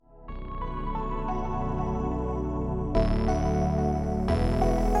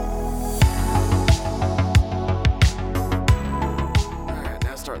Alright,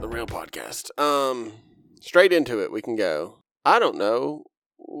 now start the real podcast. Straight into it, we can go. I don't know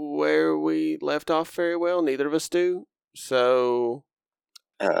where we left off very well. Neither of us do. So,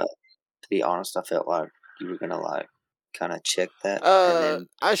 To be honest, I felt like you were gonna kind of check that, and then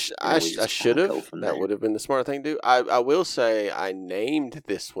I we just should kinda go have. from That there. would have been the smart thing to do. I will say I named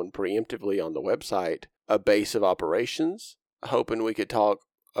this one preemptively on the website a base of operations, hoping we could talk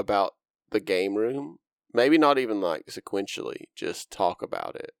about the game room. Maybe not even like sequentially, just talk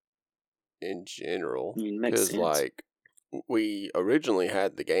about it in general. I mean, makes Because sense. we originally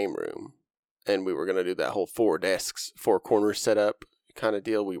had the game room, and we were gonna do that whole 4 desks, 4 corners setup kind of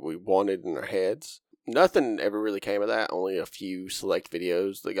deal we wanted in our heads. Nothing ever really came of that. Only a few select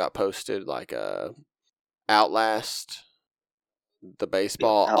videos that got posted, like Outlast, the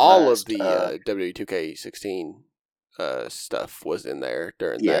baseball, all of Outlast, the WWE2K16 stuff was in there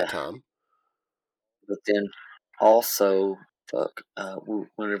during Yeah. that time. But then also,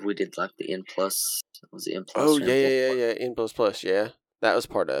 whenever we did like the N plus, was it N plus? Oh or yeah, N++? yeah. N plus, yeah. That was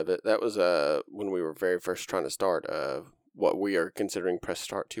part of it. That was when we were very first trying to start what we are considering Press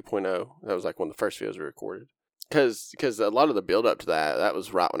Start 2.0. That was like one of the first videos we recorded. Because a lot of the build up to that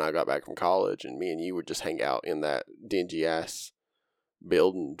was right when I got back from college, and me and you would just hang out in that dingy ass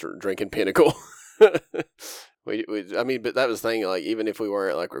building, drinking Pinnacle. I mean, but that was the thing. Like, even if we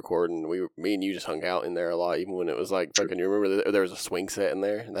weren't like recording, me and you just hung out in there a lot. Even when it was like fucking. You remember there was a swing set in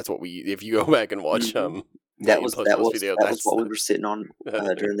there, and that's what we. If you go back and watch That was video, that was what we were sitting on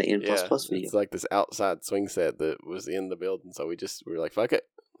during the N++ yeah, video. it's like this outside swing set that was in the building. So we were like, fuck it,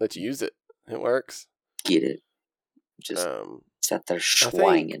 let's use it. It works. Get it? Just sat there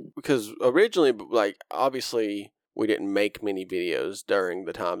swinging. Because originally, like, obviously, we didn't make many videos during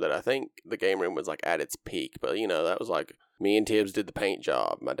the time that I think the game room was like at its peak. But that was like me and Tibbs did the paint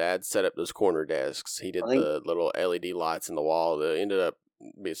job. My dad set up those corner desks. He did the little LED lights in the wall that ended up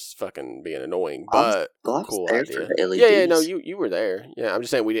being annoying, but cool idea. For the LEDs. Yeah, no, you were there. Yeah, I'm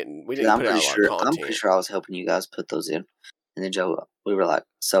just saying we didn't put out a lot of content. I'm pretty sure I was helping you guys put those in, and then Joe, we were like,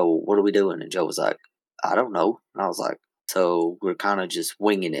 "So what are we doing?" And Joe was like, "I don't know." And I was like, "So we're kind of just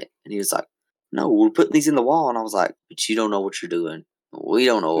winging it." And he was like, "No, we're putting these in the wall." And I was like, "But you don't know what you're doing. We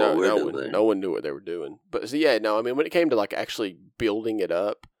don't know what we're doing." No one knew what they were doing. But so yeah, no, I mean, when it came to like actually building it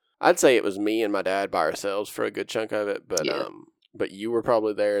up, I'd say it was me and my dad by ourselves for a good chunk of it. But Yeah. But you were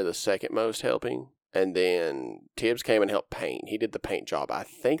probably there the second most helping. And then Tibbs came and helped paint. He did the paint job. I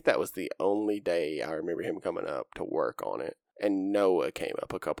think that was the only day I remember him coming up to work on it. And Noah came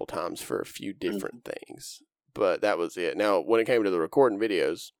up a couple times for a few different things. But that was it. Now, when it came to the recording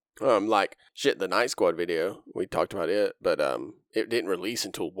videos, the Night Squad video, we talked about it. But it didn't release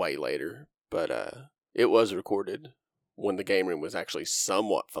until way later. But it was recorded when the game room was actually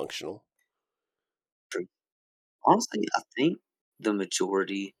somewhat functional. True. Honestly, I think the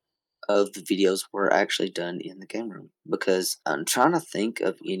majority of the videos were actually done in the game room, because I'm trying to think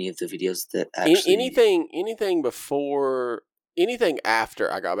of any of the videos that actually anything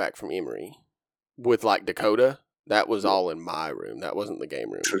after I got back from Emory with like Dakota, that was all in my room. That wasn't the game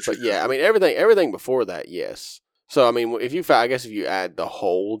room. True. Yeah, I mean everything before that, yes. So I mean, if you add the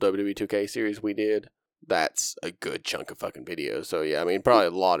whole WWE 2K series we did, that's a good chunk of fucking videos. So yeah, I mean, probably a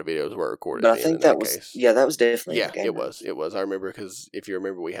lot of videos were recorded. But I think that was case. Yeah, that was definitely it was. I remember because if you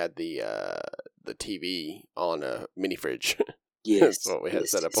remember, we had the TV on a mini fridge. Yes, that's what we had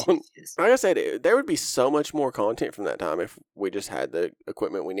set up on. Yes. Like I said, there would be so much more content from that time if we just had the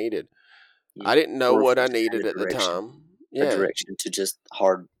equipment we needed. Yeah. I didn't know what I needed at the time. Yeah, a direction to just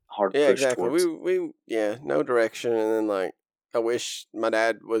hard. Yeah, push exactly. Towards. We no direction, and then like I wish my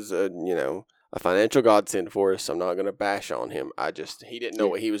dad was a financial godsend for us. I'm not gonna bash on him. He didn't know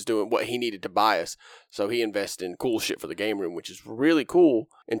what he was doing, what he needed to buy us, so he invested in cool shit for the game room, which is really cool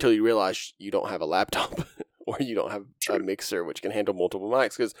until you realize you don't have a laptop or you don't have a mixer which can handle multiple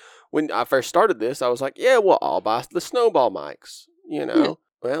mics. Because when I first started this, I was like, yeah, well, I'll buy the snowball mics, Yeah.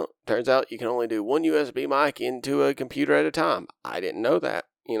 Well, turns out you can only do one USB mic into a computer at a time. I didn't know that.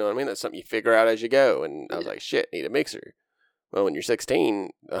 You know what I mean? That's something you figure out as you go. And I was like, shit, need a mixer. Well, when you're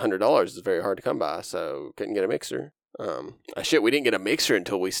 16, $100 is very hard to come by, so couldn't get a mixer. We didn't get a mixer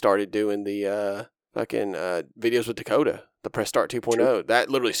until we started doing the videos with Dakota, the Press Start 2.0. True. That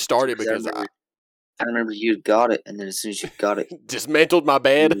literally started because I remember you got it, and then as soon as you got it, dismantled my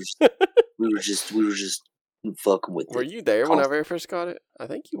bed. We were just fucking with it. Were you there when I very first got it? I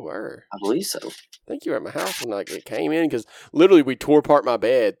think you were. I believe so. I think you were at my house when it came in, because literally we tore apart my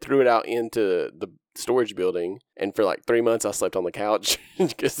bed, threw it out into storage building, and for like 3 months I slept on the couch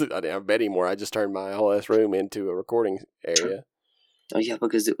because I didn't have bed anymore. I just turned my whole ass room into a recording area. Oh yeah,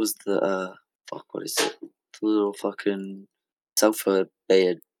 because it was the what is it? The little fucking sofa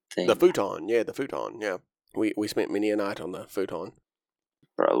bed thing. The futon, yeah. We spent many a night on the futon.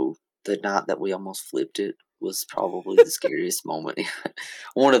 Bro, the night that we almost flipped it was probably the scariest moment.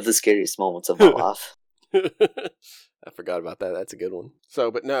 One of the scariest moments of my life. I forgot about that. That's a good one.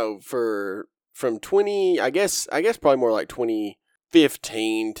 So, but no, from 20, I guess probably more like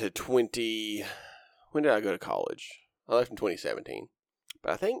 2015 to 20. When did I go to college? I left in 2017.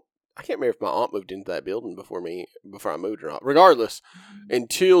 But I can't remember if my aunt moved into that building before I moved or not. Regardless,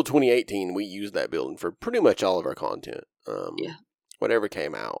 until 2018, we used that building for pretty much all of our content. Yeah. Whatever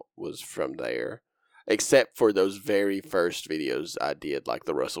came out was from there, except for those very first videos I did, like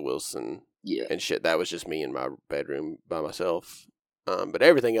the Russell Wilson and shit. That was just me in my bedroom by myself. But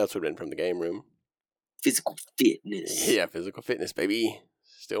everything else would have been from the game room. Physical fitness. Yeah, physical fitness, baby.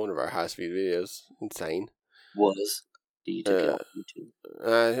 Still one of our highest viewed videos. Insane. Was. You took it off YouTube.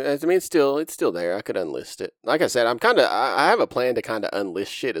 I mean, it's still there. I could unlist it. Like I said, I have a plan to kind of unlist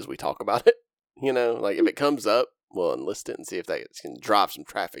shit as we talk about it. You know, like if it comes up, we'll unlist it and see if that can drive some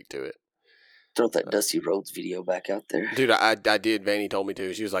traffic to it. Throw that Dusty Rhodes video back out there. Dude, I did. Vanny told me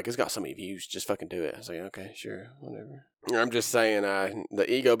to. She was like, it's got so many views. Just fucking do it. I was like, okay, sure, whatever. I'm just saying,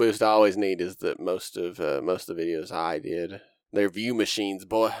 the ego boost I always need is that most of the videos I did, they're view machines,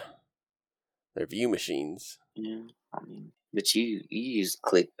 boy. They're view machines. Yeah, I mean, but you use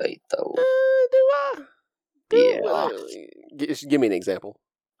clickbait though. Do I? Yeah. Just give me an example.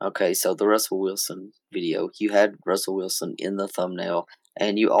 Okay, so the Russell Wilson video, you had Russell Wilson in the thumbnail,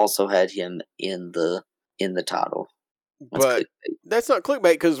 and you also had him in the title. That's but clickbait. That's not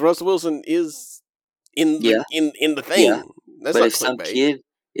clickbait because Russell Wilson is in the in the thing. Yeah. That's but not if clickbait.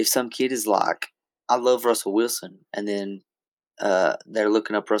 If some kid is like, I love Russell Wilson, and then they're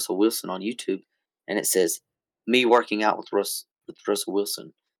looking up Russell Wilson on YouTube, and it says me working out with Russell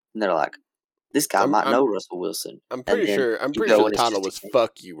Wilson, and they're like, this guy might know Russell Wilson. I'm pretty sure the title was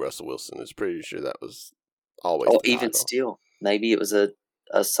 "Fuck You, Russell Wilson." It's pretty sure that was always. Oh, even still, maybe it was a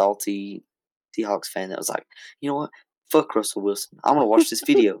salty Seahawks fan that was like, you know what, fuck Russell Wilson. I'm gonna watch this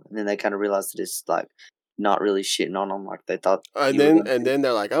video, and then they kind of realized that it's like not really shitting on him like they thought. And then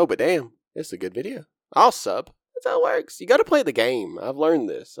they're like, oh, but damn, it's a good video. I'll sub. That's how it works. You got to play the game. I've learned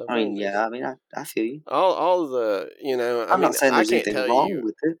this. I feel you. All the I'm not saying there's anything wrong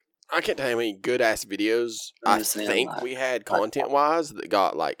with it. I can't tell you how many good ass videos I think we had content wise that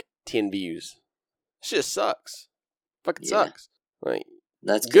got like 10 views. It just sucks. Fucking sucks. Like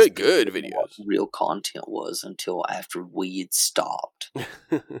that's good videos. What real content was until after we had stopped,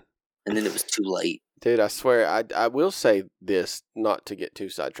 and then it was too late. Dude, I swear, I will say this, not to get too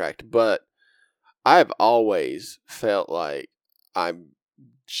sidetracked, but I've always felt like I'm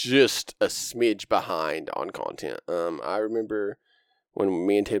just a smidge behind on content. I remember when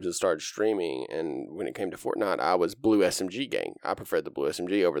me and Tibbs had started streaming, and when it came to Fortnite, I was Blue SMG gang. I preferred the Blue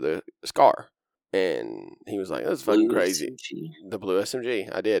SMG over the Scar. And he was like, that's fucking crazy. SMG? The Blue SMG,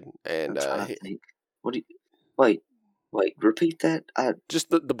 I did. And what do you wait, repeat that? Just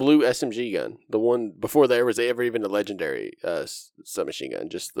the Blue SMG gun. The one before there was ever even a legendary submachine gun.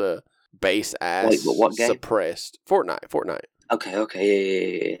 Just the base ass suppressed. Fortnite.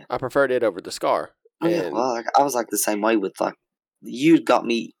 Okay, yeah. I preferred it over the Scar. Oh, yeah, well, I was like the same way with like, you got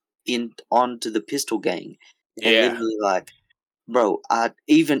me onto the pistol gang. And literally like, bro, I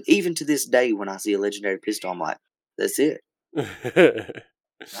even to this day when I see a legendary pistol, I'm like, that's it.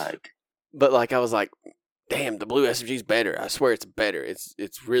 But like I was like, damn, the Blue SMG's better. I swear it's better.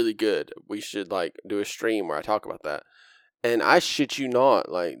 It's really good. We should like do a stream where I talk about that. And I shit you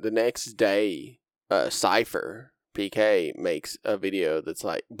not, like the next day, Cypher PK makes a video that's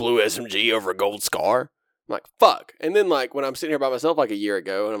like Blue SMG over Gold Scar. I'm like, fuck. And then like when I'm sitting here by myself like a year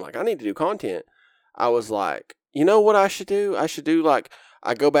ago and I'm like, I need to do content. I was like, you know what I should do? I should do like,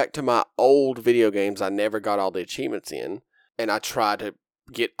 I go back to my old video games I never got all the achievements in, and I try to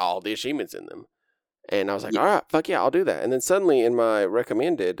get all the achievements in them. And I was like, all right, fuck yeah, I'll do that. And then suddenly in my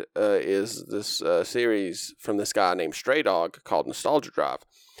recommended is this series from this guy named Stray Dog called Nostalgia Drive.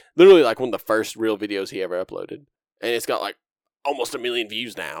 Literally like one of the first real videos he ever uploaded. And it's got like almost 1 million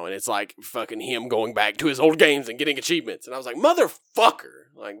views now. And it's like fucking him going back to his old games and getting achievements. And I was like, motherfucker.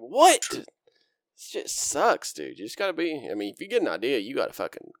 Like, what? This shit sucks, dude. You just gotta be, I mean, if you get an idea, you gotta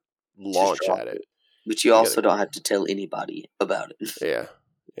fucking launch at it. But you also don't have to tell anybody about it. Yeah.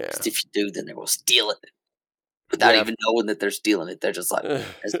 Because if you do, then they will steal it. Without even knowing that they're stealing it. They're just like,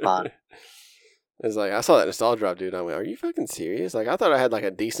 it's fine. It's like, I saw that Nostalgia Drop, dude. I went, are you fucking serious? Like, I thought I had like a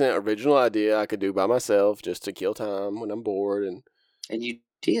decent original idea I could do by myself just to kill time when I'm bored. And you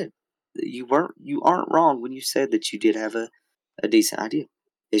did. You aren't wrong when you said that you did have a decent idea.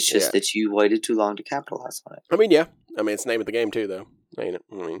 It's yeah, just that you waited too long to capitalize on it. I mean, yeah. I mean, it's the name of the game too, though, ain't it?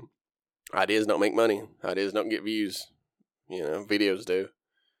 I mean, ideas don't make money. Ideas don't get views. Videos do.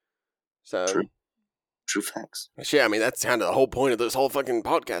 So, True facts. shit, I mean, that's kind of the whole point of this whole fucking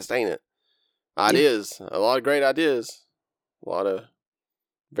podcast, ain't it? Ideas. Yeah. A lot of great ideas. A lot of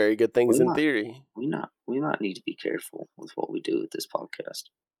very good things in theory. We might need to be careful with what we do with this podcast.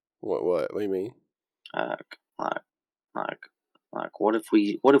 What do you mean? Like what if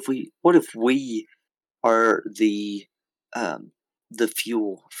we are the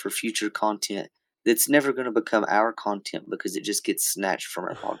fuel for future content that's never going to become our content because it just gets snatched from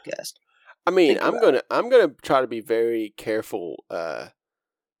our podcast. I mean, I'm gonna try to be very careful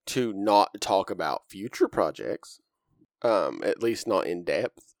to not talk about future projects. At least not in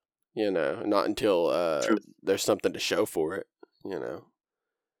depth. Not until there's something to show for it.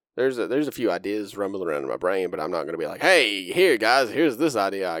 There's a few ideas rumbling around in my brain, but I'm not gonna be like, hey, here guys, here's this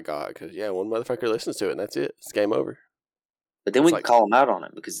idea I got, because one motherfucker listens to it and that's it. It's game over. But then we can call them out on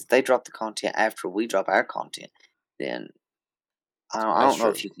it, because if they drop the content after we drop our content, then I don't know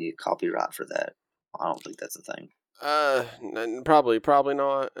if you can get copyright for that. I don't think that's a thing. Probably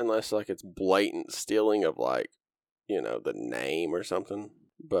not, unless like it's blatant stealing of like, the name or something.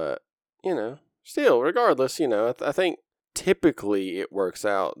 But still, regardless, I think typically it works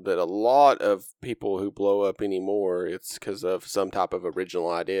out that a lot of people who blow up anymore, it's because of some type of original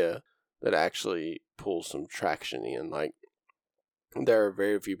idea that actually pulls some traction in. Like, there are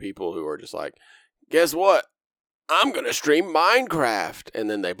very few people who are just like, guess what? I'm going to stream Minecraft. And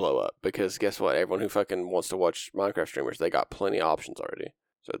then they blow up. Because guess what? Everyone who fucking wants to watch Minecraft streamers, they got plenty of options already.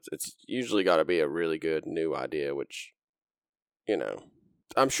 So it's usually got to be a really good new idea, which,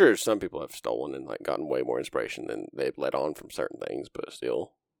 I'm sure some people have stolen and like gotten way more inspiration than they've let on from certain things, but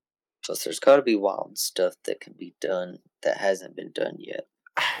still. Plus, there's got to be wild stuff that can be done that hasn't been done yet.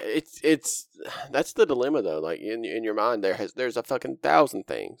 It's that's the dilemma though. Like in your mind, there's a fucking 1,000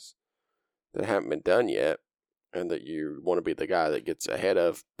 things that haven't been done yet, and that you want to be the guy that gets ahead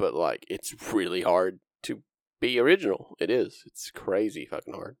of. But like, it's really hard to be original. It is. It's crazy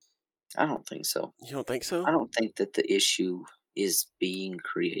fucking hard. I don't think so. You don't think so? I don't think that the issue is being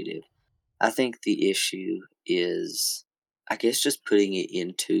creative. I think the issue is, I guess, just putting it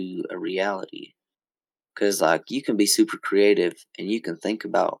into a reality. Because, like, you can be super creative and you can think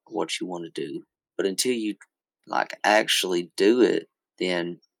about what you want to do, but until you, like, actually do it,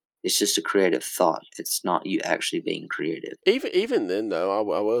 then it's just a creative thought. It's not you actually being creative. Even then, though,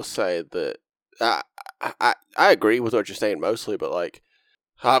 I will say that I agree with what you're saying mostly, but, like,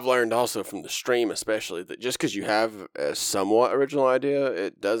 I've learned also from the stream especially that just because you have a somewhat original idea,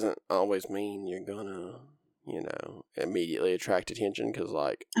 it doesn't always mean you're gonna, immediately attract attention. Because,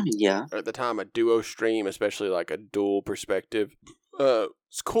 like, yeah, at the time, a duo stream, especially like a dual perspective,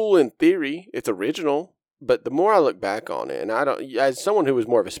 it's cool in theory. It's original. But the more I look back on it, and I don't, as someone who was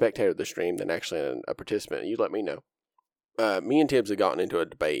more of a spectator of the stream than actually a participant, you let me know. Me and Tibbs had gotten into a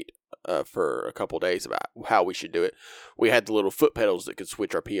debate for a couple days about how we should do it. We had the little foot pedals that could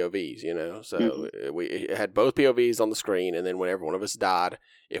switch our POVs, so we had both POVs on the screen, and then whenever one of us died,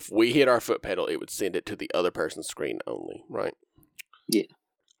 if we hit our foot pedal, it would send it to the other person's screen only, right? Yeah.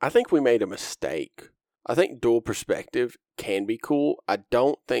 I think we made a mistake. I think dual perspective can be cool. I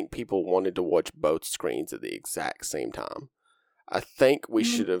don't think people wanted to watch both screens at the exact same time. I think we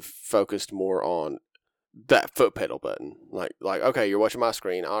should have focused more on that foot pedal button. Like, okay, you're watching my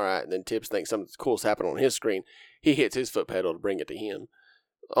screen, all right, and then Tibbs thinks something cool's happening on his screen. He hits his foot pedal to bring it to him.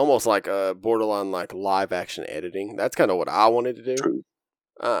 Almost like a borderline like live action editing. That's kind of what I wanted to do.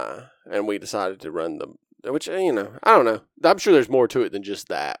 And we decided to run which, I don't know. I'm sure there's more to it than just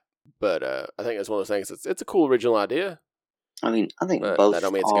that. But I think it's one of those things. It's a cool original idea. I think both that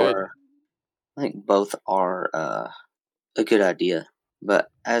don't mean it's good. I think both are a good idea. But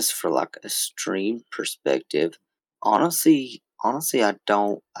as for like a stream perspective, honestly, I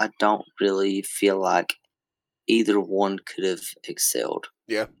don't really feel like either one could have excelled.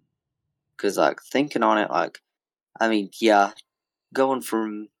 Yeah. Because like thinking on it, like, going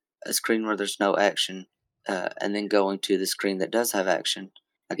from a screen where there's no action, and then going to the screen that does have action,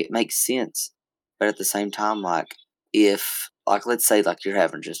 like, it makes sense. But at the same time, like, if, like, let's say, like, you're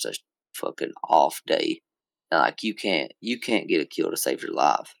having just a fucking off day, and, like, you can't get a kill to save your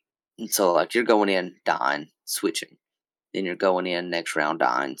life. And so, like, you're going in, dying, switching. Then you're going in, next round,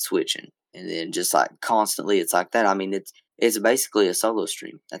 dying, switching. And then just, like, constantly, it's like that. I mean, It's basically a solo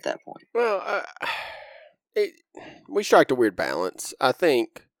stream at that point. Well, we strike a weird balance. I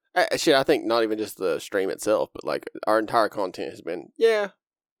think. I think not even just the stream itself, but like our entire content has been. Yeah,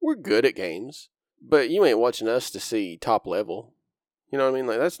 we're good at games, but you ain't watching us to see top level. You know what I mean?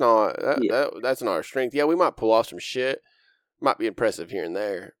 Like that's not that's not our strength. Yeah, we might pull off some shit. Might be impressive here and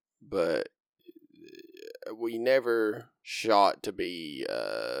there, but we never shot to be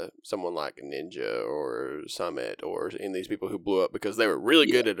someone like Ninja or Summit or any of these people who blew up because they were really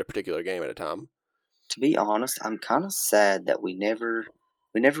good at a particular game at a time. To be honest, I'm kind of sad that we never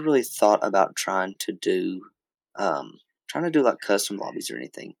really thought about trying to do like custom lobbies or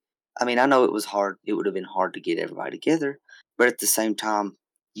anything. I mean, I know it was hard. It would have been hard to get everybody together, but at the same time,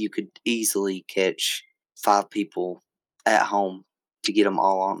 you could easily catch 5 people at home to get them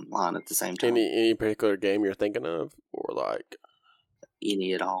all online at the same time. Any particular game you're thinking of, or like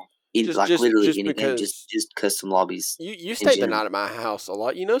any at all? Literally any game, just custom lobbies. You stayed the night at my house a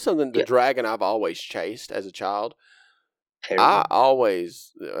lot. You know something? The dragon I've always chased as a child. I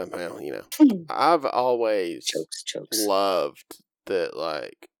always, I've always chokes. loved that.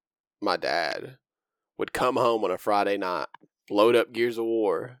 Like my dad would come home on a Friday night, load up Gears of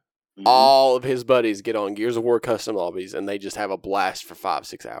War. Mm-hmm. All of his buddies get on Gears of War custom lobbies, and they just have a blast for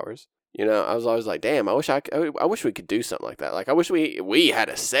 5-6 hours. You know, I was always like, damn, I wish we could do something like that. Like, I wish we had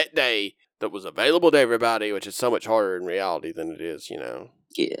a set day that was available to everybody, which is so much harder in reality than it is, you know.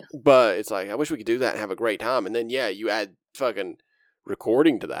 Yeah. But it's like, I wish we could do that and have a great time. And then, you add fucking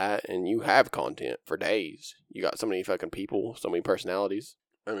recording to that, and you have content for days. You got so many fucking people, so many personalities.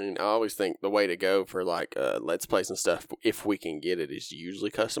 I mean, I always think the way to go for, like, Let's Plays and stuff, if we can get it, is usually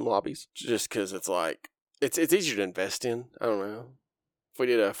custom lobbies. Just because it's like, it's easier to invest in. I don't know. If we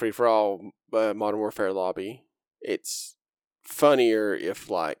did a free-for-all Modern Warfare lobby, it's funnier if,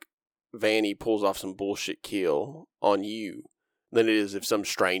 like, Vanny pulls off some bullshit kill on you than it is if some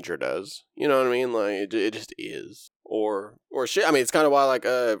stranger does. You know what I mean? Like, it just is. Or shit. I mean, it's kind of why, like,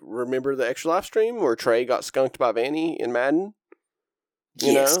 remember the Extra Life stream where Trey got skunked by Vanny in Madden?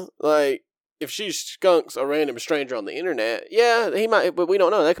 You know? Like, if she skunks a random stranger on the internet, yeah, he might, but we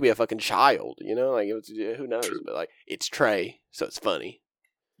don't know. That could be a fucking child, you know? Like, who knows? True. But, like, it's Trey, so it's funny.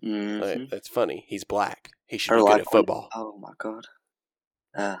 Mm-hmm. Like, that's funny. He's black. He should be good at football. Oh, my God.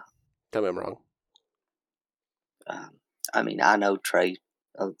 Tell me I'm wrong. I mean, I know Trey.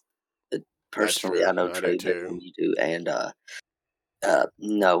 Personally, I know Trey better than you do, and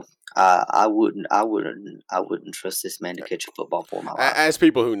no, I wouldn't trust this man to catch a football for my life. As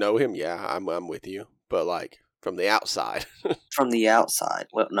people who know him, yeah, I'm with you. But like from the outside,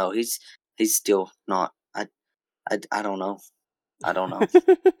 well, no, he's still not. I don't know.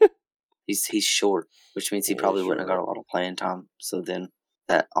 He's short, which means he probably wouldn't have got a lot of playing time. So then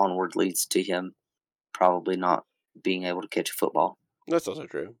that onward leads to him probably not being able to catch a football. That's also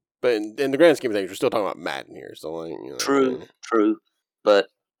true. But in the grand scheme of things, we're still talking about Madden here. So like, you know, True. But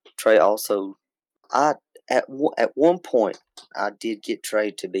Trey also, at one point I did get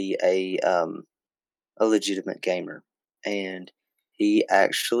Trey to be a legitimate gamer, and he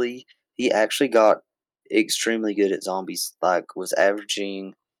actually got extremely good at zombies. Like, was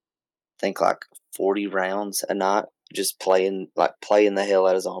averaging, I think, like 40 rounds a night, just playing the hell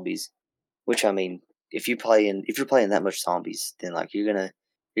out of zombies. Which, I mean, if you're playing that much zombies, then like you're gonna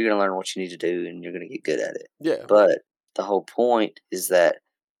learn what you need to do, and you're gonna get good at it. Yeah. But the whole point is that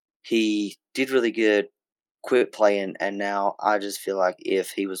he did really good, quit playing, and now I just feel like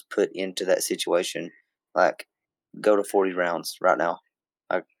if he was put into that situation, like, go to 40 rounds right now,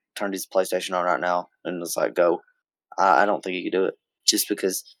 I turned his PlayStation on right now, and it's like, go. I don't think he could do it, just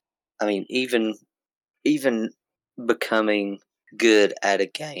because, I mean, even becoming good at a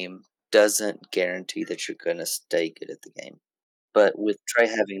game doesn't guarantee that you're going to stay good at the game. But with Trey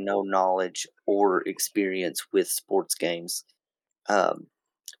having no knowledge or experience with sports games,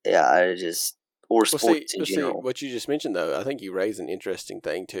 sports in general. What you just mentioned, though, I think you raise an interesting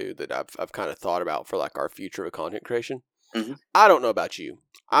thing too that I've kind of thought about for like our future of content creation. Mm-hmm. I don't know about you.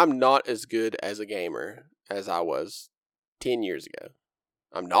 I'm not as good as a gamer as I was 10 years ago.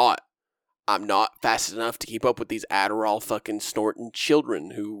 I'm not fast enough to keep up with these Adderall fucking snorting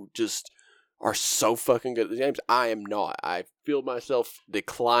children who just are so fucking good at the games. I am not. I feel myself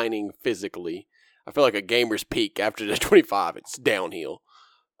declining physically. I feel like a gamer's peak after the 25. It's downhill.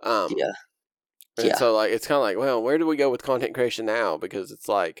 Yeah. So like it's kind of like, well, where do we go with content creation now? Because it's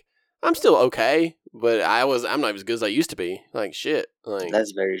like I'm still okay, but I'm not as good as I used to be. Like shit. Like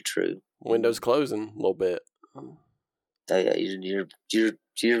that's very true. Windows closing a little bit. Yeah,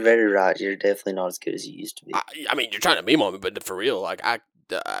 you're very right. You're definitely not as good as you used to be. I mean, you're trying to meme on me, but for real, like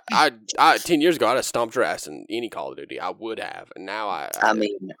I 10 years ago I'd have stomped your ass in any Call of Duty. I would have, and now I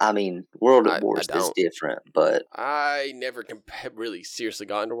mean, World at I War is don't. different, but I never really seriously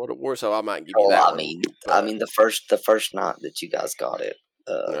got into World at War, so I might give you oh, that I one. mean, But, the first night that you guys got it,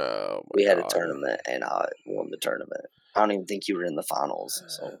 oh we my had a God. tournament and I won the tournament. I don't even think you were in the finals.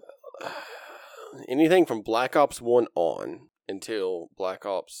 So Anything from Black Ops 1 on until Black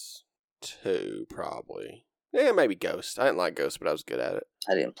Ops 2, probably. Yeah, maybe Ghost. I didn't like Ghost, but I was good at it.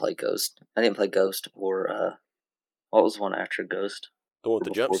 I didn't play Ghost. I didn't play Ghost or what was one after Ghost? The one with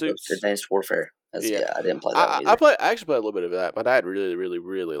the Before jumpsuits? Ghost, Advanced Warfare. Yeah. I didn't play that one either. I actually played a little bit of that. My dad really, really,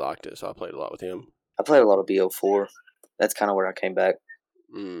 really liked it, so I played a lot with him. I played a lot of BO4. That's kind of where I came back.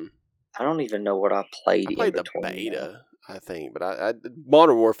 Mm. I don't even know what I played. I played in the between beta, I think, but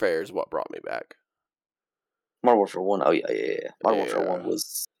Modern Warfare is what brought me back. Modern Warfare 1. Oh, yeah. Modern Warfare 1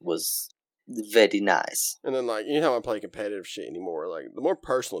 was very nice. And then, like, you know how I play competitive shit anymore. Like, the more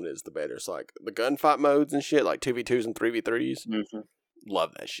personal it is, the better. It's like the gunfight modes and shit, like 2v2s and 3v3s. Mm-hmm.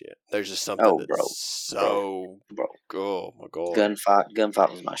 Love that shit. There's just something that's bro. Oh, my God.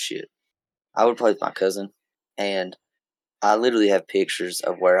 Gunfight was my shit. I would play with my cousin, and I literally have pictures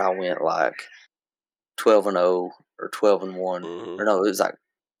of where I went like 12-0 or 12-1. Mm-hmm. Or no, it was like,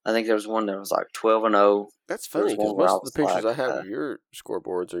 I think there was one that was like 12-0. That's funny because most of the pictures I have of your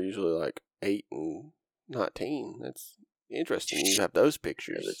scoreboards are usually like 8 and 19. That's interesting. You have those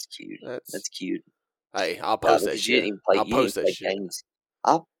pictures. Yeah, that's cute. That's cute. Hey, I'll post that shit. I'll post that shit. Games.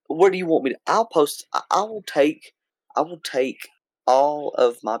 Where do you want me to? I'll post. I will take all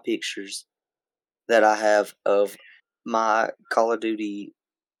of my pictures that I have of my Call of Duty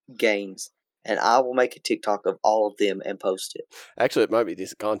games, and I will make a TikTok of all of them and post it. Actually, it might be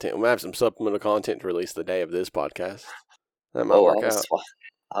decent content. We might have some supplemental content to release the day of this podcast. That might work out.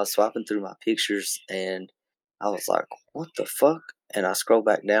 I was swiping through my pictures, and I was like, "What the fuck?" And I scrolled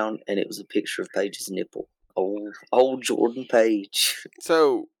back down, and it was a picture of Paige's nipple. Old Jordan Page.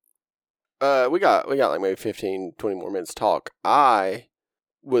 So, we got like maybe 15, 20 more minutes to talk. I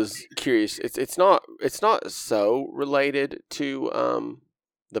was curious. It's not so related to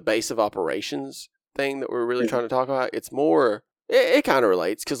the base of operations thing that we're really trying to talk about. It's more it kind of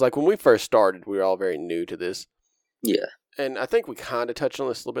relates because like when we first started, we were all very new to this. Yeah. And I think we kind of touched on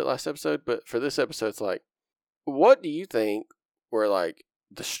this a little bit last episode, but for this episode, it's like, what do you think were like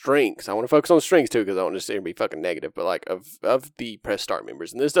the strengths? I want to focus on the strengths too, because I don't just say and be fucking negative, but like of the Press Start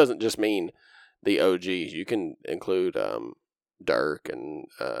members. And this doesn't just mean the OGs. You can include Dirk and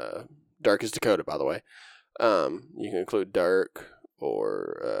Dirk is Dakota, by the way. You can include Dirk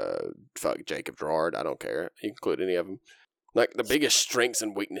or Jacob Gerard. I don't care. You can include any of them. Like the biggest strengths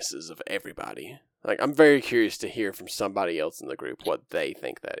and weaknesses of everybody. Like, I'm very curious to hear from somebody else in the group what they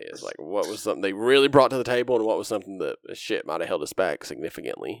think that is. Like, what was something they really brought to the table, and what was something that shit might have held us back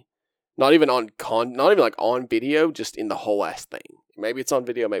significantly. Not even not even like on video, just in the whole ass thing. Maybe it's on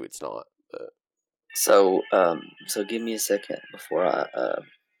video, maybe it's not. But. So give me a second before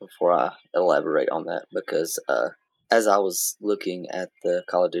I elaborate on that, because as I was looking at the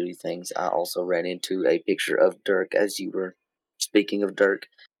Call of Duty things, I also ran into a picture of Dirk as you were speaking of Dirk.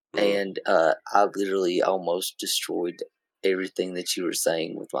 And I literally almost destroyed everything that you were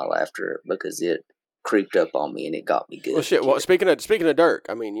saying with my laughter because it creeped up on me and it got me good. Well, shit. Well, speaking of Dirk,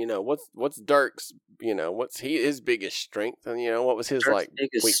 I mean, what's Dirk's, what's his biggest strength, and what was his Dirk's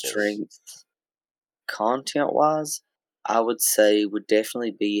biggest weakness? Strength, content wise, I would say would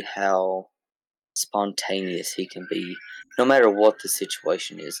definitely be how spontaneous he can be, no matter what the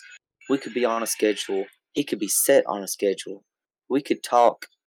situation is. We could be on a schedule. He could be set on a schedule. We could talk.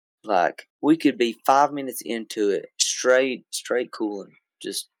 Like, we could be 5 minutes into it, straight cooling,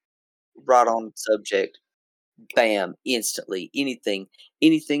 just right on subject, bam, instantly, anything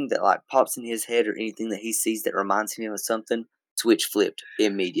that, like, pops in his head or anything that he sees that reminds him of something, switch flipped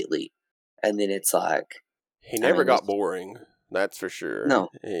immediately. And then it's like... He never got boring, that's for sure. No.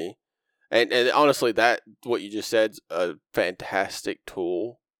 And honestly, that, what you just said's a fantastic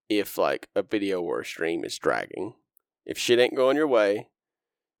tool if, like, a video or a stream is dragging. If shit ain't going your way...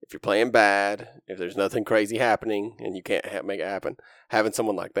 If you're playing bad, if there's nothing crazy happening and you can't make it happen, having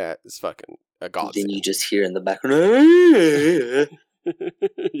someone like that is fucking a godsend. Then you just hear in the background,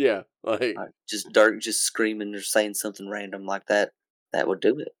 yeah, like just Dirk just screaming or saying something random like that. That would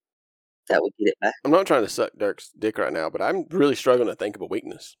do it. That would get it back. I'm not trying to suck Dirk's dick right now, but I'm really struggling to think of a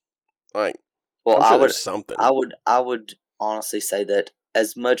weakness. Like, well, I'm sure there's something. I would honestly say that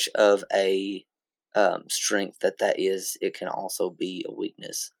as much of a strength that is, it can also be a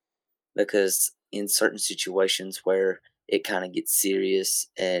weakness, because in certain situations where it kind of gets serious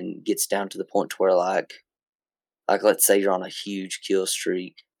and gets down to the point where like like let's say you're on a huge kill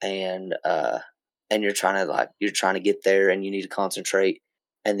streak and you're trying to get there and you need to concentrate,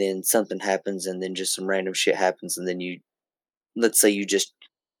 and then something happens and then just some random shit happens, and then let's say you just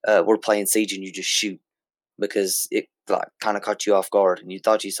we're playing Siege and you just shoot because it like kind of caught you off guard and you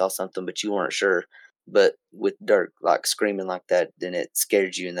thought you saw something but you weren't sure. But with Dirk like screaming like that, then it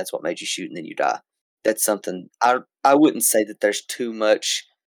scared you and that's what made you shoot and then you die. That's something I wouldn't say that there's too much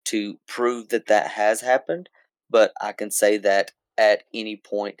to prove that that has happened, but I can say that at any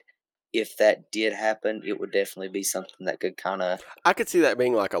point, if that did happen, it would definitely be something that could kind of I could see that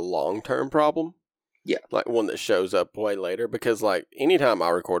being like a long-term problem. Yeah. Like one that shows up way later, because like anytime I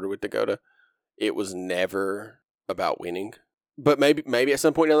recorded with Dakota, it was never about winning. But maybe at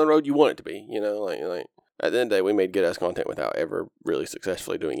some point down the road you want it to be, like at the end of the day we made good ass content without ever really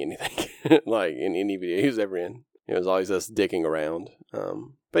successfully doing anything. Like in any video he was ever in. It was always us dicking around.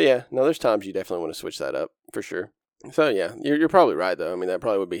 But yeah, no, there's times you definitely want to switch that up for sure. So yeah, you're probably right though. I mean, that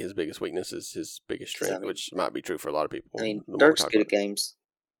probably would be his biggest weakness, is his biggest strength, which might be true for a lot of people. I mean, Dirk's good at games.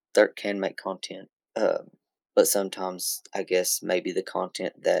 Dirk can make content, but sometimes I guess maybe the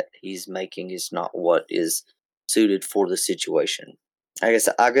content that he's making is not what is suited for the situation. I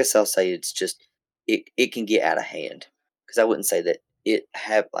guess I'll say it's just it can get out of hand, because I wouldn't say that it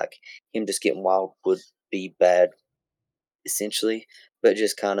have like him just getting wild would be bad, essentially, but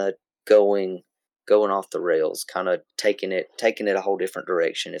just kind of going off the rails, kind of taking it a whole different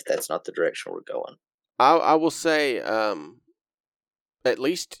direction if that's not the direction we're going. I will say, at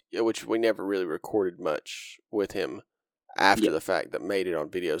least, which we never really recorded much with him after the fact, that made it on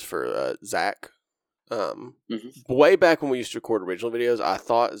videos for Zach. Way back when we used to record original videos, I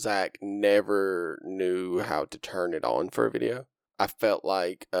thought Zach never knew how to turn it on for a video. I felt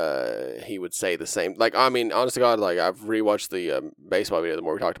like he would say the same. Like, I mean, honest to God, like I've rewatched the baseball video the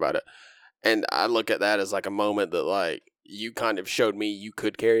more we talked about it, and I look at that as like a moment that like you kind of showed me you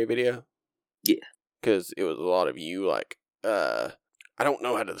could carry a video. Yeah, because it was a lot of you like I don't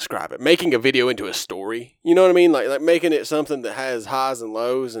know how to describe it, making a video into a story. You know what I mean? Like making it something that has highs and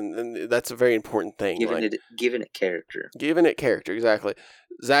lows, and that's a very important thing. Giving it character. Giving it character, exactly.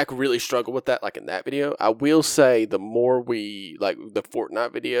 Zach really struggled with that, like in that video. I will say the more we, like the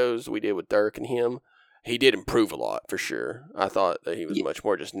Fortnite videos we did with Dirk and him, he did improve a lot, for sure. I thought that he was much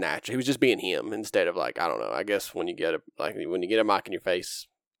more just natural. He was just being him instead of like, I don't know, I guess when you get a mic in your face,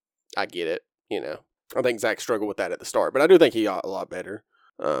 I get it, I think Zach struggled with that at the start, but I do think he got a lot better.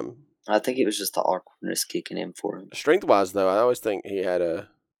 I think it was just the awkwardness kicking in for him. Strength-wise, though, I always think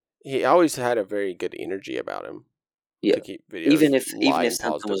he always had a very good energy about him. Yeah, to keep videos even if positive.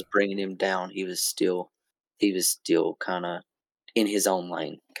 something was bringing him down, he was still kind of in his own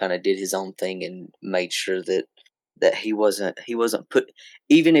lane, kind of did his own thing, and made sure that he wasn't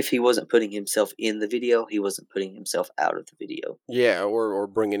even if he wasn't putting himself in the video, he wasn't putting himself out of the video. Yeah, or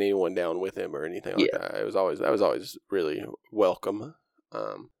bringing anyone down with him or anything like that. That was always really welcome.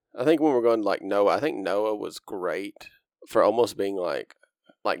 I think when we're going like Noah, I think Noah was great for almost being like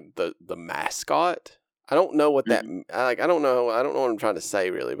the mascot. I don't know what that I don't know what I'm trying to say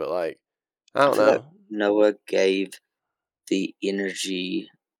really, but like I don't know. Like Noah gave the energy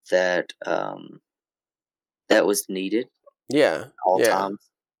that that was needed. Yeah. All times.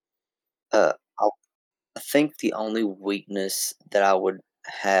 I think the only weakness that I would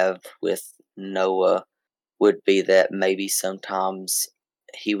have with Noah would be that maybe sometimes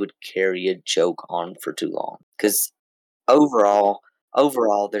he would carry a joke on for too long. Because overall,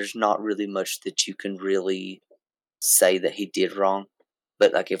 there's not really much that you can really say that he did wrong.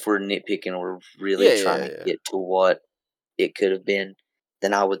 But like if we're nitpicking, we're really trying to get to what it could have been,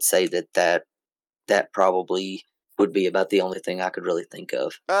 then I would say that probably would be about the only thing I could really think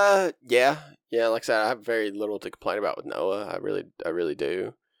of. Yeah. Like I said, I have very little to complain about with Noah. I really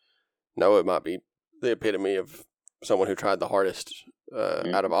do. Noah might be the epitome of someone who tried the hardest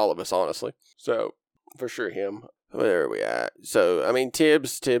out of all of us, honestly. So for sure, him. Where are we at? So I mean,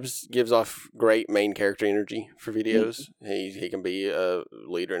 Tibbs gives off great main character energy for videos. He can be a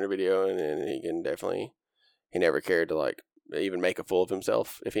leader in a video, and he can definitely. He never cared to like even make a fool of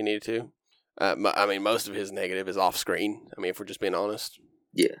himself if he needed to. I mean, most of his negative is off screen. I mean, if we're just being honest.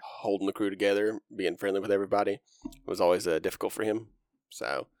 Yeah. Holding the crew together, being friendly with everybody was always difficult for him.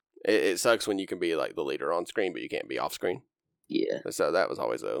 So it sucks when you can be like the leader on screen, but you can't be off screen. Yeah. So that was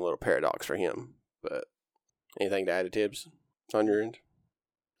always a little paradox for him. But anything to add to Tibbs on your end?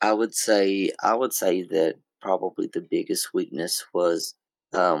 I would say that probably the biggest weakness was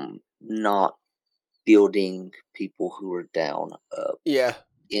not building people who are down up. Yeah.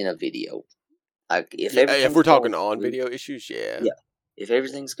 In a video. Like if we're talking on video issues, yeah. If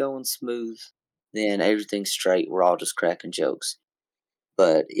everything's going smooth, then everything's straight. We're all just cracking jokes.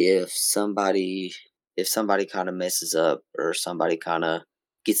 But if somebody kind of messes up, or somebody kind of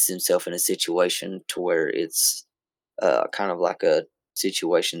gets himself in a situation to where it's kind of like a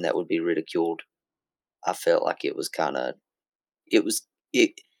situation that would be ridiculed, I felt like it was kind of it was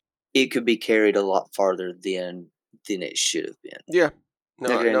it it could be carried a lot farther than it should have been. Yeah. Now,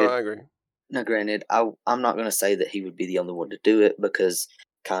 No, granted, I agree. I'm not going to say that he would be the only one to do it, because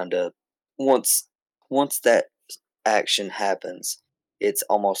kind of once that action happens, it's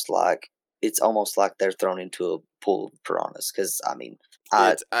almost like they're thrown into a pool of piranhas. Because I mean,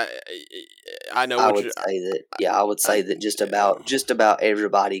 I It's I know I what would you say that I would say that yeah. just about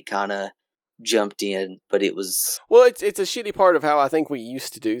everybody kind of jumped in, but it was Well, it's a shitty part of how I think we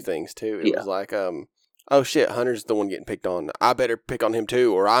used to do things too. It yeah was like, oh shit, Hunter's the one getting picked on. I better pick on him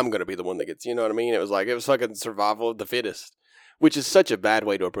too, or I'm gonna be the one that gets. You know what I mean? It was fucking survival of the fittest, which is such a bad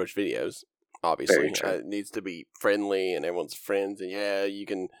way to approach videos. very Obviously, true. it needs to be friendly and everyone's friends, and yeah, you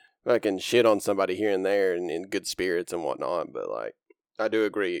can fucking shit on somebody here and there and in good spirits and whatnot. But like, I do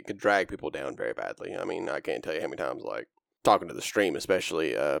agree, it could drag people down very badly. I mean, I can't tell you how many times, like talking to the stream,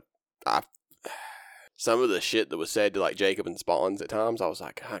 especially, I some of the shit that was said to like Jacob and Spawns at times, I was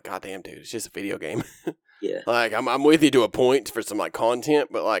like, God damn, dude, it's just a video game. Yeah, Like, I'm with you to a point for some like content,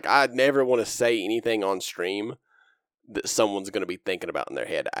 but like, I'd never want to say anything on stream that someone's gonna be thinking about in their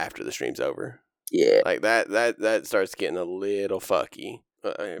head after the stream's over. yeah, Like that starts getting a little fucky.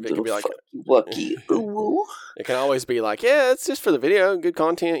 It can little be like, fucky wucky. Ooh. it can always be like, yeah, it's just for the video, good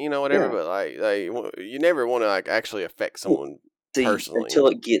content, whatever. Yeah. But like you never want to like actually affect someone See, personally. until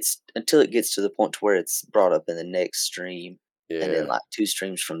it gets to the point to where it's brought up in the next stream, and then Yeah. like 2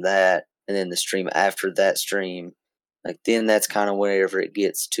 streams from that, and then the stream after that stream, like then that's kind of whenever it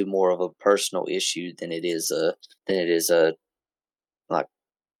gets to more of a personal issue than it is a like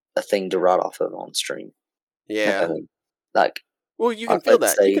a thing to write off of on stream. Like I Yeah. mean, like Well, you can I'd feel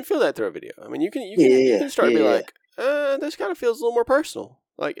like to that. You say, can feel that through a video. I mean, you yeah, can start to be yeah. like, this kind of feels a little more personal.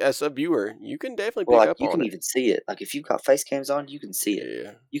 Like as a viewer, you can definitely Well, pick like up you on can it. even see it. Like if you've got face cams on, you can see it.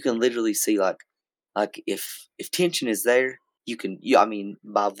 Yeah. You can literally see like if tension is there, I mean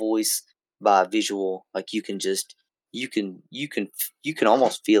by voice, by visual, like you can just you can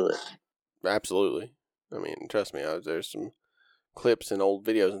almost feel it. Absolutely. I mean, trust me, there's some clips and old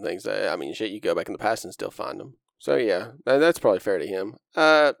videos and things that, I mean, shit, you go back in the past and still find them. So yeah, that's probably fair to him.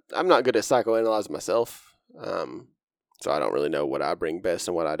 I'm not good at psychoanalyzing myself. So I don't really know what I bring best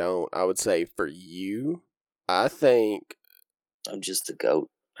and what I don't. I would say for you, I think, I'm just the goat.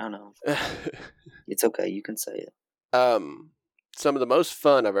 I know. It's okay, you can say it. some of the most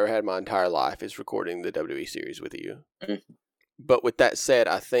fun I've ever had in my entire life is recording the WWE series with you. Mhm. But with that said,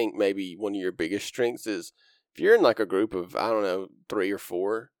 I think maybe one of your biggest strengths is if you're in like a group of, I don't know, 3 or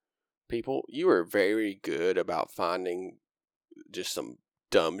 4 people, you are very good about finding just some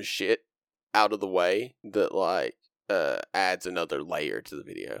dumb shit out of the way that like adds another layer to the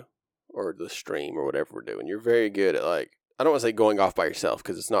video or the stream or whatever we're doing. You're very good at like, I don't want to say going off by yourself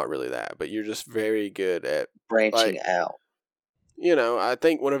because it's not really that, but you're just very good at Branching like, out. I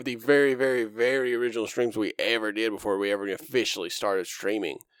think one of the very, very, very original streams we ever did before we ever officially started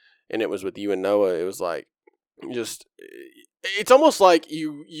streaming, and it was with you and Noah. It was like, just, it's almost like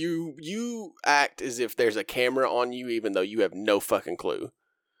you act as if there's a camera on you, even though you have no fucking clue.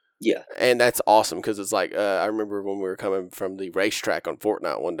 Yeah. And that's awesome because it's like, I remember when we were coming from the racetrack on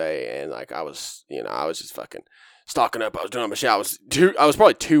Fortnite one day, and like I was just fucking stocking up. I was doing my shit. I was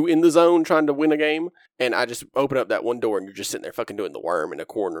probably 2 in the zone trying to win a game, and I just open up that one door, and you're just sitting there fucking doing the worm in a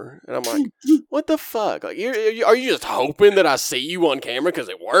corner, and I'm like, what the fuck? Like, are you just hoping that I see you on camera because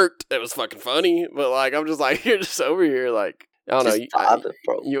it worked? It was fucking funny, but like I'm just like you're just over here like I don't know. Just vibe it,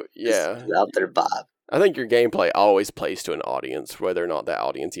 bro. Yeah. Just out there vibe. I think your gameplay always plays to an audience, whether or not that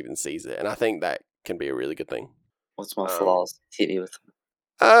audience even sees it, and I think that can be a really good thing. What's my flaws? Hit me with them.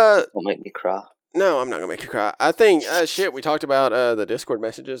 Uh, Don't make me cry. no, I'm not gonna make you cry. I think shit. We talked about the Discord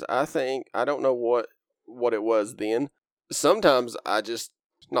messages. I think I don't know what it was then. Sometimes I just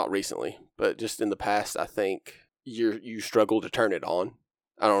not recently, but just in the past, I think you struggle to turn it on.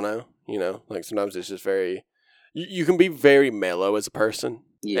 I don't know. Like sometimes it's just very. You can be very mellow as a person.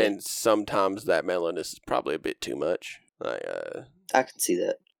 Yeah. And sometimes that mellowness is probably a bit too much. Like, I can see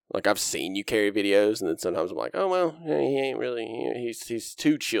that. Like I've seen you carry videos, and then sometimes I'm like, oh well, he ain't really. He's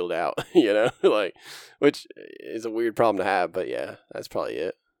too chilled out, like, which is a weird problem to have. But yeah, that's probably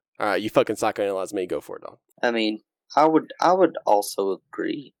it. All right, you fucking psychoanalyze me. Go for it, dog. I mean, I would also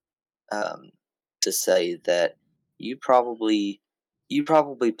agree to say that you probably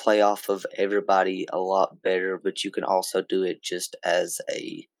play off of everybody a lot better, but you can also do it just as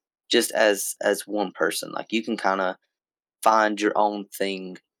a just as one person. Like you can kind of find your own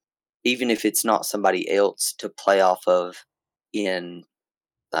thing, even if it's not somebody else to play off of in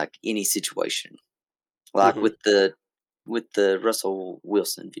like any situation. Like Mm-hmm. with the Russell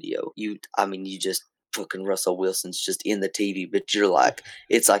Wilson video, you just fucking Russell Wilson's just in the TV, but you're like,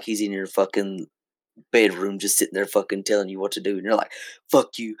 it's like he's in your fucking bedroom just sitting there fucking telling you what to do, and you're like,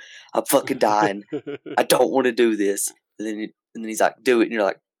 fuck you, I'm fucking dying, I don't want to do this. And then he's like, do it, and you're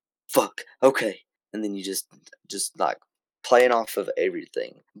like, fuck, okay. And then you just like playing off of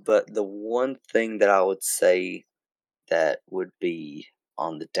everything. But the one thing that I would say that would be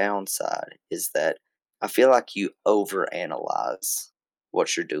on the downside is that I feel like you overanalyze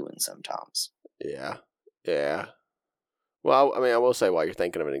what you're doing sometimes. Yeah. Yeah. Well, I mean, I will say while you're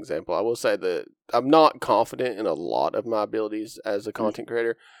thinking of an example, I will say that I'm not confident in a lot of my abilities as a Mm, content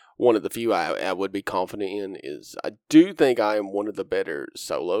creator. One of the few I would be confident in is I do think I am one of the better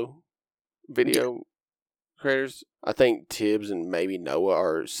solo yeah, video creators. I think Tibbs and maybe Noah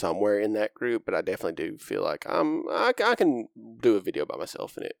are somewhere in that group, but I definitely do feel like I can do a video by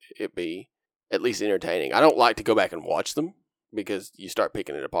myself and it be at least entertaining. I don't like to go back and watch them because you start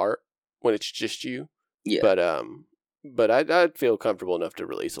picking it apart when it's just you. yeah. But I'd feel comfortable enough to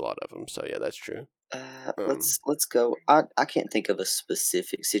release a lot of them. So yeah, that's true. Let's go. I can't think of a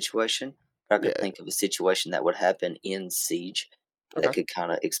specific situation, but I could Yeah. think of a situation that would happen in Siege that Okay. could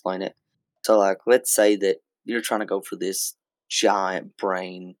kind of explain it. So, like, let's say that you're trying to go for this giant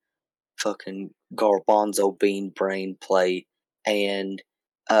brain, fucking garbanzo bean brain play, and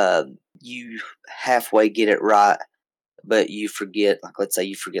uh, you halfway get it right, but you forget. Like, let's say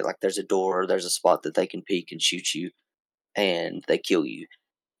you forget, like, there's a door, or there's a spot that they can peek and shoot you, and they kill you.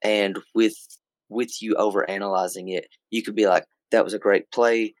 And with you over analyzing it, you could be like, that was a great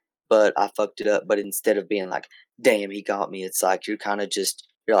play, but I fucked it up. But instead of being like, damn, he got me, it's like you're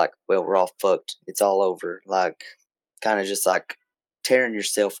like, well, we're all fucked, it's all over. Like, kind of just like tearing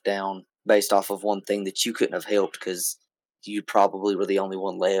yourself down based off of one thing that you couldn't have helped because you probably were the only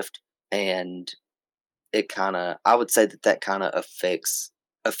one left. And it kind of, I would say that that kind of affects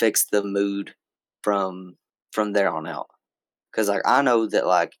the mood from there on out. Because like I know that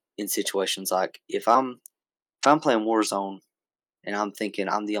like in situations like if I'm playing Warzone and I'm thinking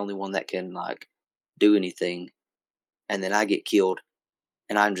I'm the only one that can like do anything, and then I get killed,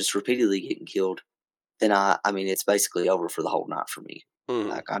 and I'm just repeatedly getting killed, then I mean it's basically over for the whole night for me. Hmm.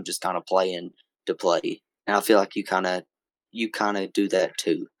 Like I'm just kind of playing to play, and I feel like you kind of do that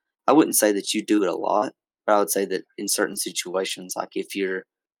too. I wouldn't say that you do it a lot, but I would say that in certain situations, like if you're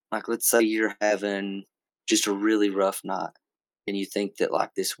like let's say you're having just a really rough night, and you think that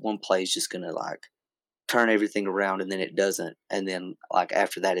like this one play is just gonna like turn everything around, and then it doesn't, and then like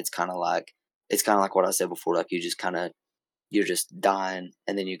after that it's kind of like what I said before, like you're just dying,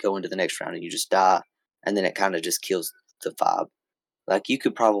 and then you go into the next round and you just die, and then it kind of just kills the vibe. Like you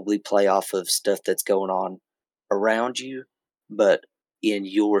could probably play off of stuff that's going on around you, but in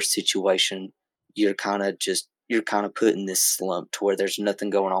your situation, you're kind of put in this slump to where there's nothing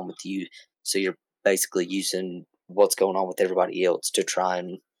going on with you, so you're basically using what's going on with everybody else to try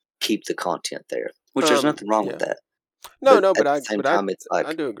and keep the content there. Which there's nothing wrong with Yeah. that, No, but no, at the same time, it's I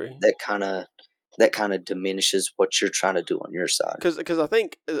like do agree. that kind of diminishes what you're trying to do on your side. Because I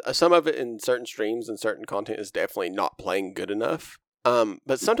think some of it in certain streams and certain content is definitely not playing good enough.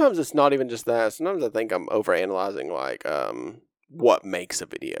 But sometimes it's not even just that. Sometimes I think I'm overanalyzing like what makes a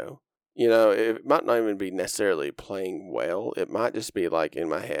video. You know, it might not even be necessarily playing well. It might just be like in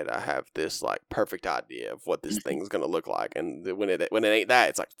my head, I have this like perfect idea of what this Mhm. thing's gonna look like, and when it ain't that,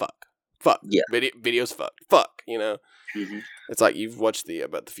 it's like fuck, Yeah. videos fuck. You know, Mhm. it's like you've watched the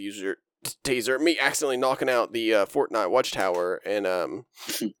about the Fuser teaser, me accidentally knocking out the Fortnite watchtower and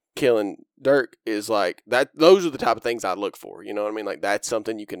killing Dirk is like that. Those are the type of things I look for. You know what I mean? Like that's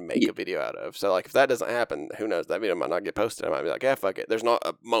something you can make Yeah. a video out of. So like if that doesn't happen, who knows? That video might not get posted. I might be like, yeah, fuck it. There's not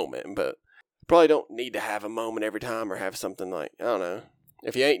a moment, but probably don't need to have a moment every time or have something like I don't know.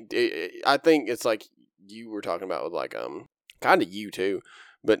 If you ain't, I think it's like you were talking about with like kind of you too,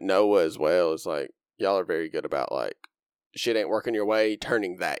 but Noah as well is like y'all are very good about like shit ain't working your way,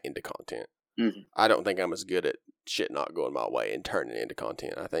 turning that into content. Mhm. I don't think I'm as good at shit not going my way and turning it into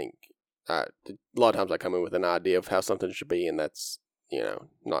content. I think a lot of times I come in with an idea of how something should be, and that's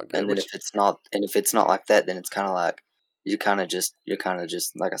not good. And then Which if it's not like that, then it's kind of like you're kind of just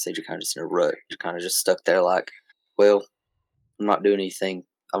like I said, you're kind of just in a rut. You're kind of just stuck there, like, well, I'm not doing anything.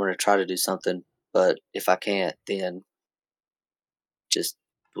 I'm gonna try to do something, but if I can't, then just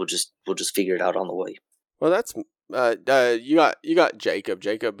we'll just figure it out on the way. well, that's you got Jacob.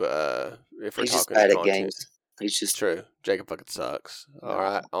 Jacob, if we're He's just talking bad at content, games. He's just True. Jacob fucking sucks. All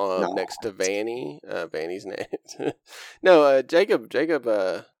right. no. Next to Vanny. Vanny's next. No, Jacob.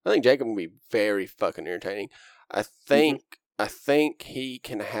 I think Jacob will be very fucking entertaining. I think he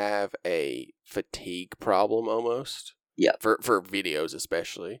can have a fatigue problem almost. Yeah. For videos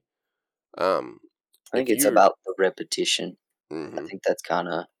especially. I think it's about the repetition. Mm-hmm. I think that's kind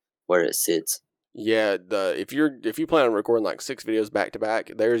of where it sits. Yeah, if you plan on recording like 6 videos back to back,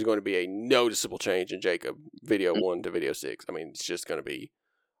 there's going to be a noticeable change in Jacob video 1 to video 6. I mean, it's just going to be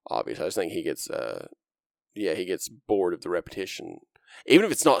obvious. I just think he gets bored of the repetition. Even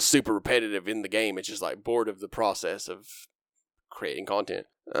if it's not super repetitive in the game, it's just like bored of the process of creating content.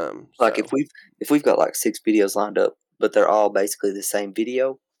 Like if we've got like 6 videos lined up, but they're all basically the same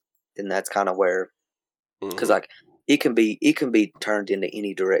video, then that's kind of where, because like it can be turned into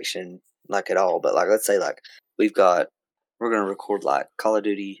any direction. Like at all, but like let's say like we're gonna record like Call of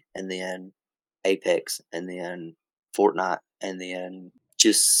Duty and then Apex and then Fortnite and then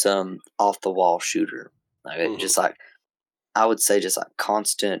just some off the wall shooter, like just like I would say just like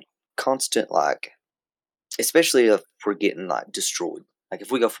constant like, especially if we're getting like destroyed. Like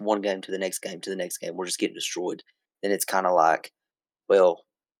if we go from one game to the next game to the next game, we're just getting destroyed. Then it's kind of like, well,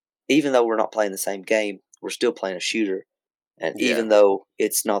 even though we're not playing the same game, we're still playing a shooter. And even though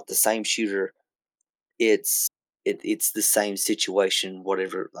it's not the same shooter, it's the same situation.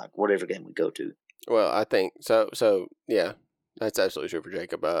 Whatever game we go to. Well, I think so. So yeah, that's absolutely true for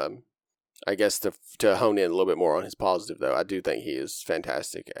Jacob. I guess to hone in a little bit more on his positive though, I do think he is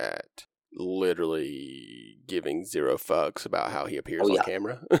fantastic at literally giving 0 fucks about how he appears on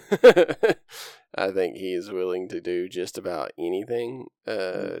camera. I think he is willing to do just about anything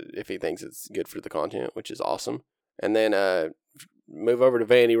if he thinks it's good for the content, which is awesome. And then move over to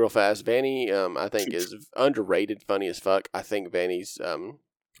Vanny real fast. Vanny, I think, is underrated, funny as fuck. I think Vanny's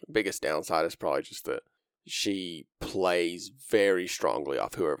biggest downside is probably just that she plays very strongly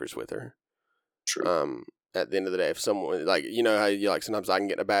off whoever's with her. True. At the end of the day, if someone, like, you know how you like sometimes I can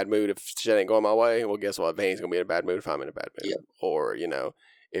get in a bad mood if shit ain't going my way. Well, guess what? Vanny's gonna be in a bad mood if I'm in a bad mood. Yep. Or, you know,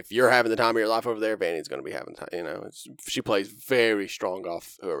 if you're having the time of your life over there, Vanny's gonna be having time. You know, she plays very strong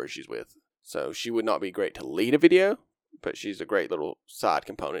off whoever she's with. So she would not be great to lead a video, but she's a great little side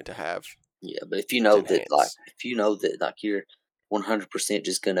component to have. Yeah, but if you know that like you're 100%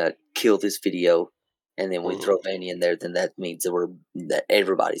 just gonna kill this video, and then we throw Vanny in there, then that means that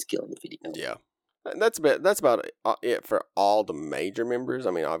everybody's killing the video. Yeah, and that's about it for all the major members.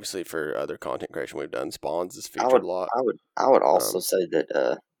 I mean, obviously for other content creation we've done, Spawns is featured a lot. I would also say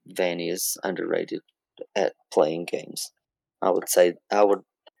that Vanny is underrated at playing games. I would say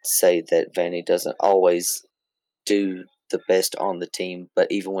that Vanny doesn't always do the best on the team,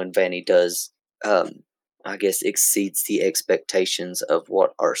 but even when Vanny does, I guess exceeds the expectations of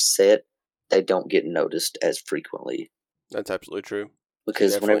what are set, they don't get noticed as frequently. That's absolutely true.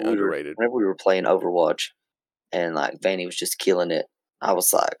 Because whenever we were playing Overwatch, and like Vanny was just killing it, I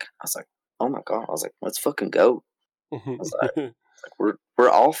was like, oh my god! I was like, let's fucking go. I was like we're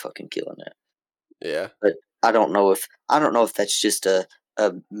all fucking killing it. Yeah. But I don't know if that's just a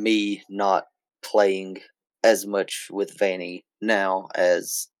me not playing as much with Vanny now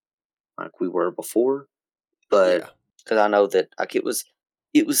as like we were before, but because I know that like it was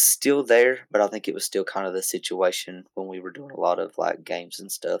still there, but I think it was still kind of the situation when we were doing a lot of like games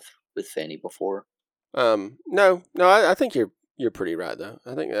and stuff with Vanny before. No, I think you're pretty right though.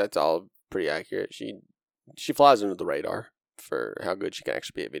 I think that's all pretty accurate. She flies under the radar for how good she can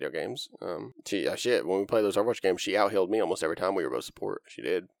actually be at video games. When we play those Overwatch games, she outhealed me almost every time we were both support. She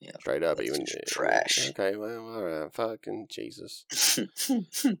did. Yeah, straight up. Even trash. Okay, well, all right, fucking Jesus.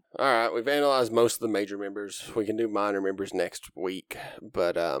 All right, we've analyzed most of the major members. We can do minor members next week,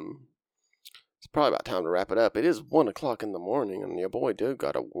 but it's probably about time to wrap it up. It is 1:00 in the morning, and your boy dude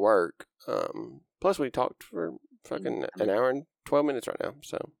got to work. Plus we talked for fucking an hour and 12 minutes right now,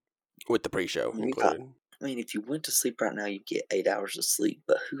 so with the pre-show included. I mean, if you went to sleep right now, you get 8 hours of sleep.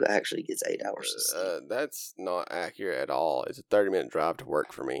 But who actually gets 8 hours of sleep? That's not accurate at all. It's a 30-minute drive to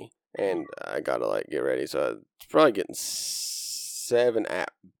work for me, and I gotta like get ready. So it's probably getting 7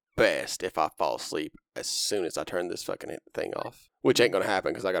 at best if I fall asleep as soon as I turn this fucking thing off, which ain't gonna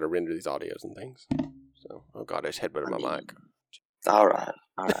happen because I gotta render these audios and things. So, oh god, I just headbutted my mic. All right,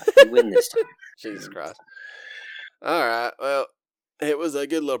 you win this time. Jesus Christ. All right, well. It was a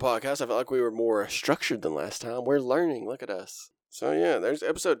good little podcast. I felt like we were more structured than last time. We're learning. Look at us. So, yeah, there's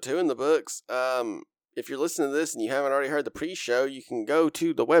episode 2 in the books. If you're listening to this and you haven't already heard the pre-show, you can go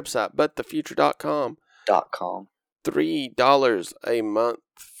to the website, butthefuture.com. $3 a month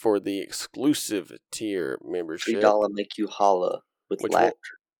for the exclusive tier membership. $3 make you holla with laughter.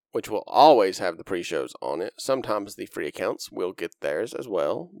 which will always have the pre-shows on it. Sometimes the free accounts will get theirs as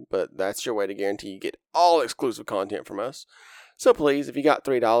well, but that's your way to guarantee you get all exclusive content from us. So please, if you got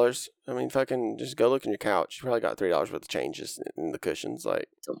 $3, I mean, fucking just go look in your couch. You probably got $3 worth of changes in the cushions, like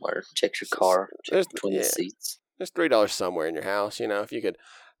somewhere. Check your car. Check between the seats. There's $3 somewhere in your house. You know, if you could,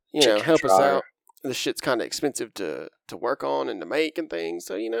 Check help your us dryer. out. This shit's kind of expensive to work on and to make and things.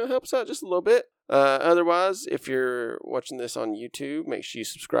 So, help us out just a little bit. Otherwise, if you're watching this on YouTube, make sure you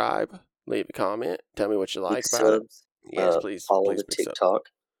subscribe, leave a comment, tell me what you like Hit about it. subs. Yes, please. Follow please the sub. TikTok.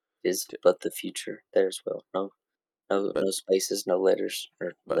 Is but the future there as well. No spaces, no letters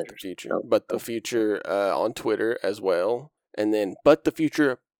or But letters. the future. No, But the no. future on Twitter as well. And then But the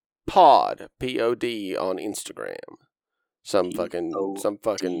Future Pod, POD on Instagram. Some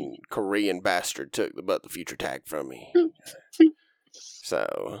fucking Korean bastard took the But the Future tag from me.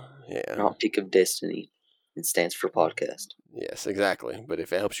 So, yeah. Not Pick of Destiny. It stands for podcast. Yes, exactly. But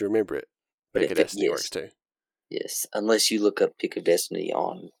if it helps you remember it, But Pick of if it Destiny is- works too. Yes, unless you look up Pick of Destiny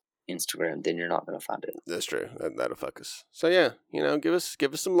on Instagram, then you're not going to find it. That's true. That'll fuck us. So yeah, give us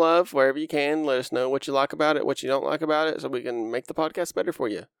some love wherever you can. Let us know what you like about it, what you don't like about it, so we can make the podcast better for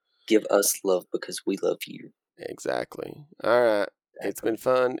you. Give us love because we love you. Exactly. All right. It's been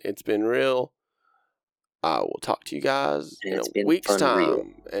fun. It's been real. I will talk to you guys And in it's a been week's fun time. real.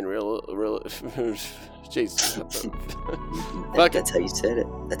 And real. Jesus. That's how you said it.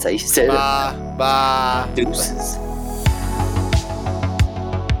 That's how you said it. Bye. Deuces.